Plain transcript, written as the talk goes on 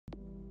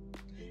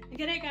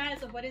G'day guys,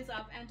 what is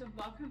up, and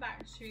welcome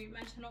back to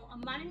my channel.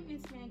 My name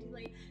is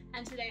Mandy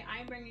and today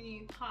I'm bringing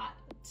you part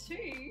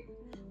 2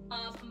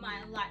 of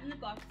my Light in the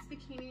Box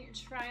bikini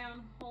try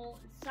on haul.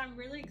 So I'm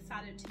really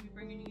excited to be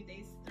bringing you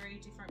these 3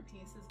 different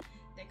pieces.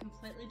 They're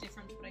completely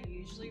different to what I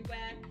usually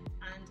wear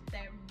and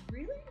they're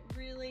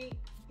really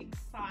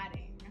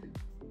exciting.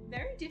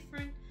 Very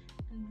different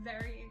and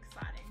very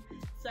exciting.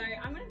 So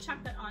I'm going to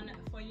chuck that on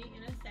for you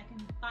in a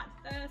second, but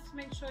first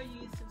make sure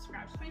you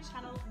subscribe to my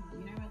channel and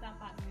you know where that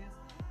button is.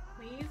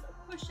 Please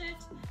push it,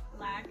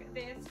 like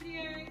this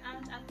video,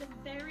 and at the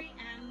very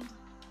end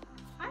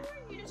I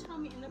want you to tell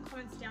me in the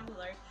comments down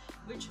below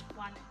which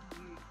one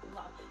you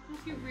love. And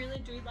if you really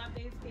do love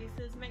these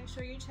pieces, make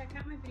sure you check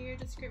out my video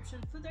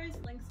description for those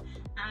links,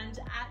 and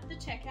at the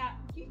checkout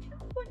you can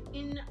put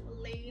in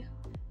Lee,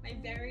 my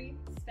very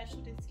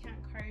special discount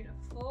code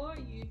for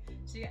you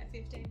to get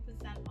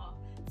 15% off.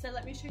 So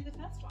let me show you the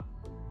first one.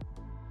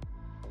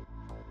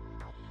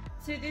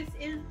 So this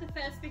is the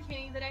first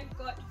bikini that I've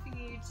got for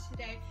you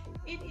today.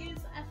 It is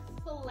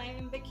a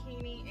flame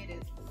bikini. It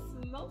is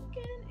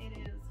smoking, it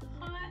is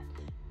hot,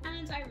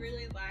 and I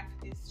really like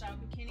this style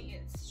bikini.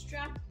 It's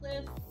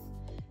strapless.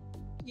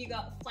 You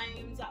got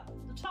flames up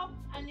the top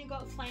and you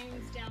got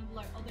flames down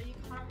below, although you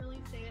can't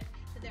really see it,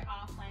 but there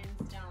are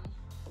flames down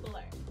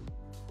below.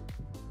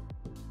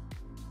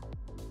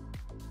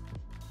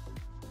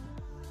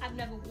 I've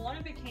never worn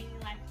a bikini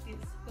like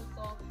this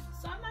before,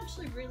 so I'm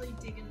actually really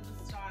digging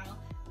the style.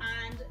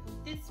 And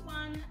this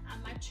one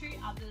and my 2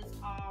 others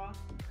are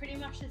pretty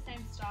much the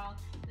same style,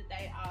 that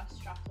they are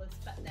strapless,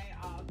 but they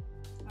are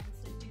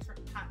obviously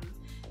different patterns.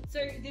 So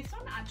this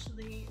one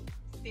actually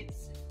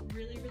fits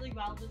really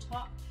well at the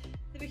top.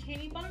 The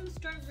bikini bottoms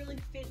don't really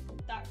fit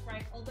that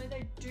great, although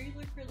they do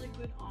look really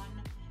good on.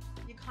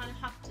 You kind of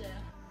have to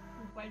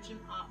wedge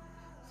them up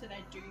so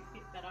they do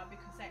fit better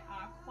because they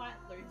are quite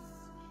loose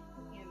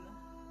in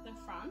the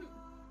front.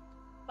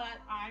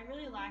 But I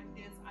really like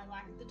this. I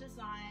like the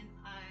design.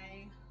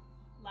 I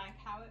like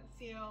how it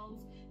feels.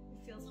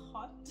 It feels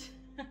hot.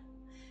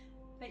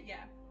 But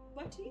yeah,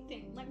 what do you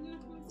think? Let me know in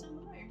the comments down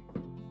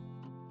below.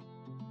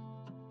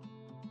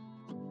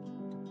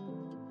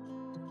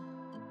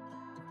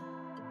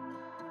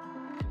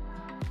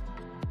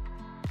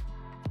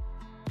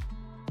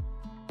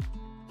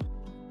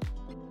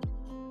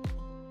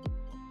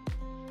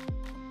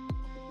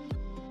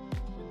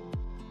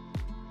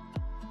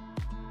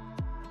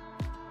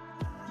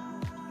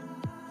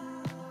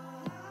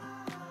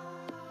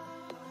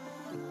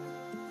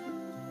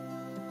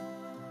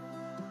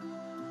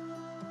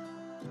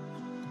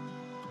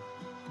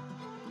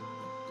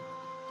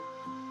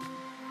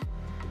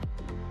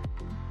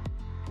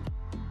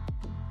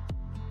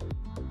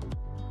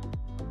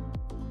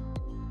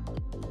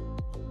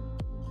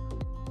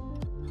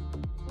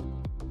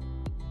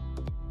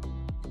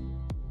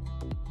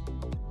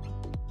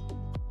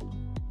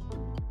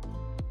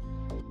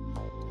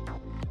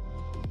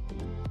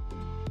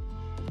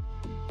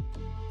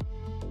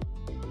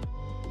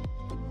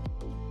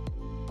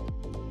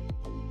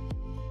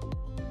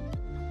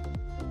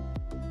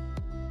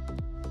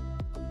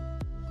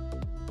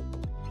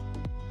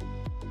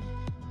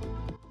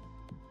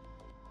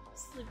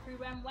 Slippery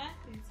when wet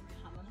is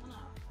coming on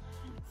up.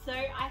 So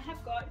I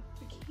have got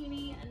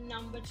bikini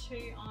number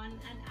 2 on,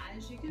 and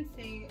as you can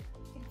see,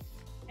 it's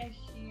a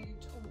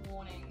huge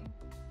warning.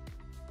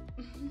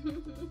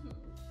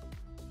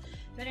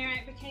 But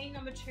anyway, bikini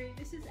number 2,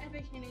 this is a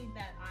bikini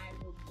that I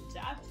will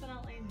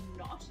definitely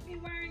not be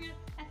wearing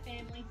at a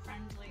family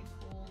friendly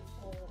pool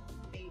or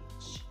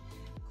beach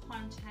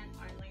content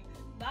only,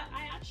 but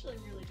I actually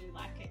really do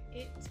like it.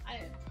 It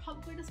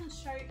probably doesn't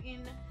show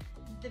in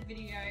the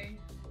video,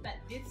 but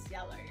this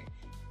yellow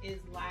is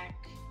like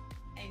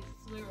a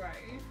fluoro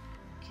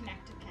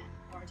connector pen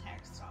or a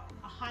textile,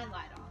 a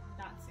highlighter,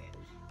 that's it.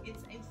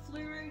 It's a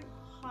fluoro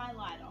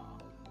highlighter.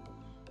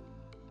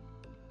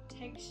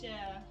 Takes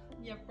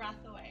your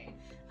breath away.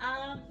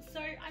 So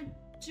I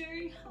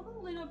do have a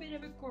little bit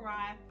of a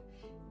gripe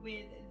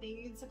with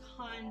these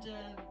kind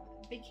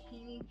of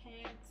bikini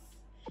pants.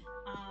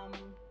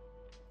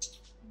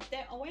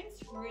 They're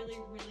always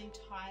really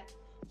tight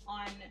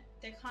on.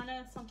 They're kind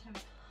of sometimes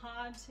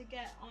hard to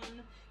get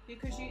on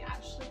because you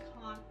actually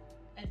can't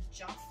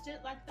adjust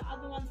it like the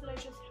other ones that I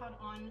just had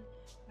on.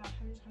 How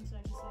many times did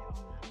I just say on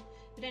them?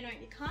 But anyway,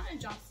 you can't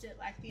adjust it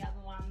like the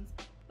other ones,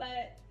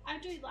 but I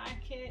do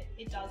like it.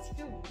 It does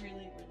feel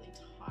really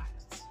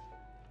tight.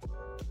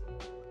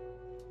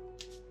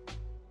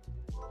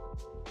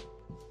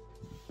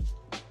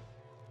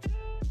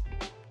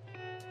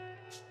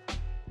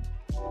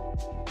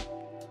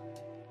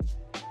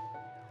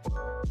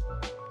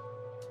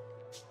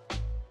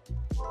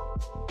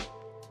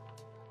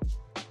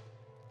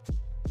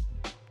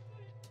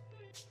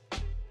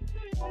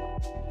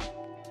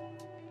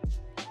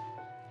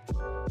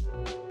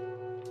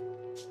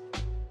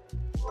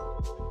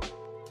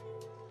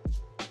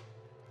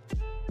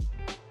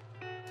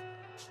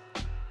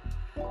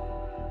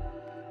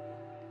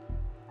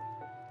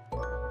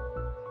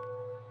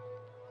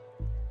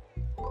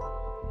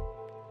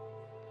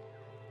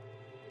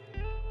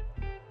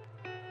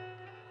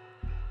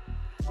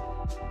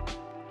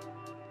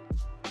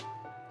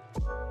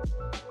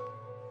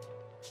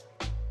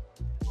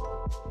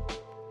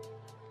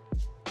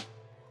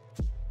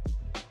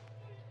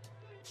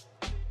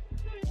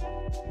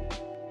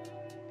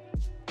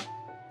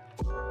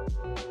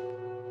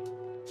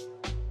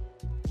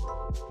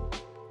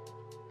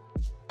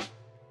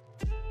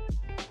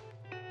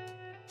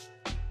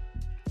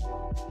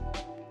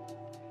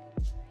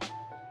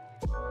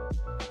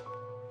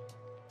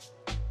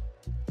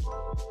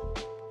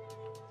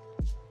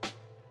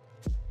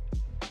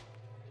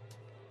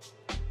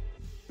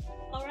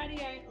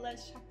 Alrighty,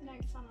 let's check the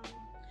next one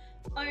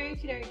on.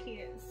 Okie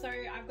dokie, so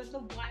I've got the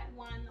white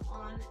one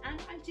on, and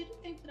I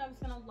didn't think that I was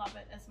going to love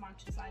it as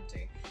much as I do.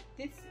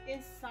 This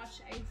is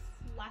such a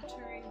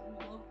flattering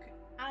look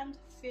and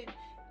fit.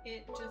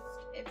 It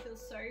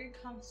feels so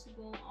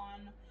comfortable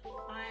on.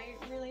 I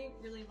really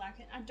like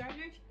it. I don't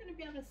know if you're going to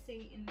be able to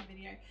see in the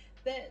video,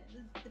 but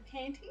the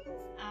panties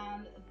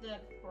and the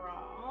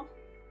bra,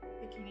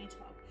 bikini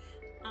top,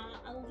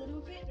 are a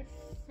little bit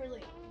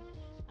frilly,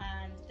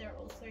 and they're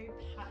also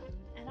patterned,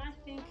 and I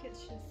think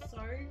it's just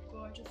so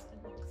gorgeous.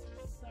 It looks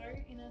so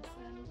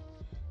innocent.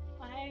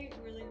 I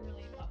really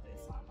love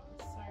this armor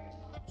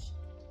so much.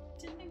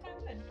 Didn't think I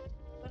would,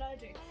 but I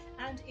do.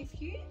 And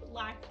if you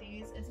like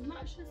these as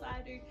much as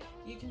I do,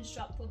 you can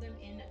shop for them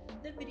in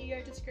the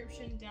video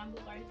description down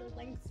below. The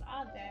links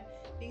are there.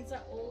 These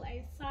are all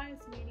a size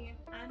medium,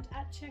 and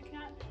at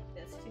checkout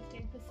there's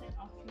 15%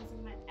 off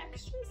using my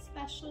extra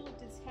special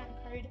discount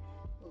code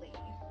Lee.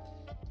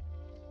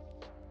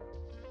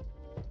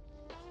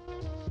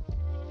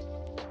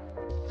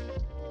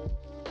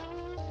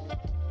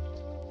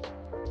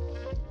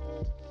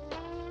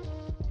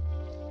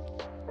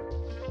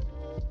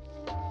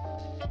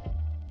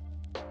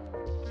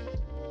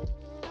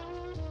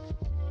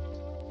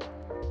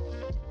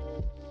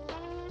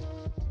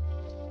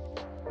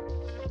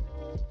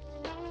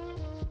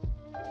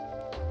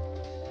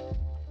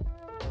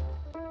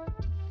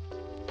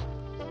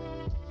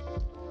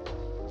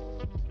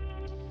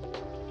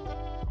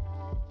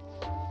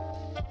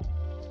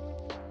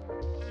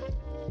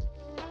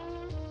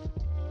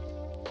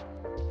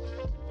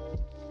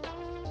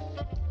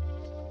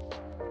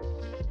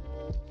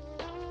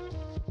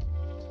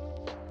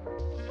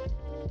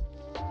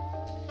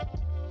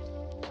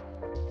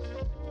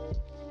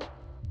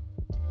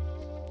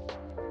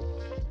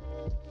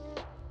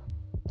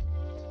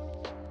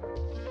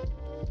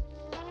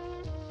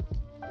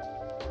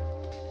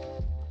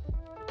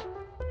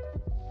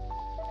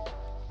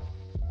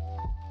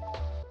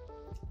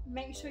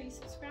 Make sure you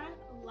subscribe,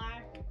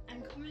 like,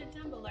 and comment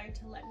down below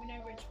to let me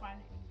know which one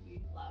you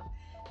love.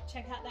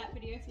 Check out that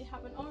video if you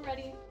haven't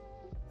already.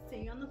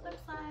 See you on the flip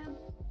side.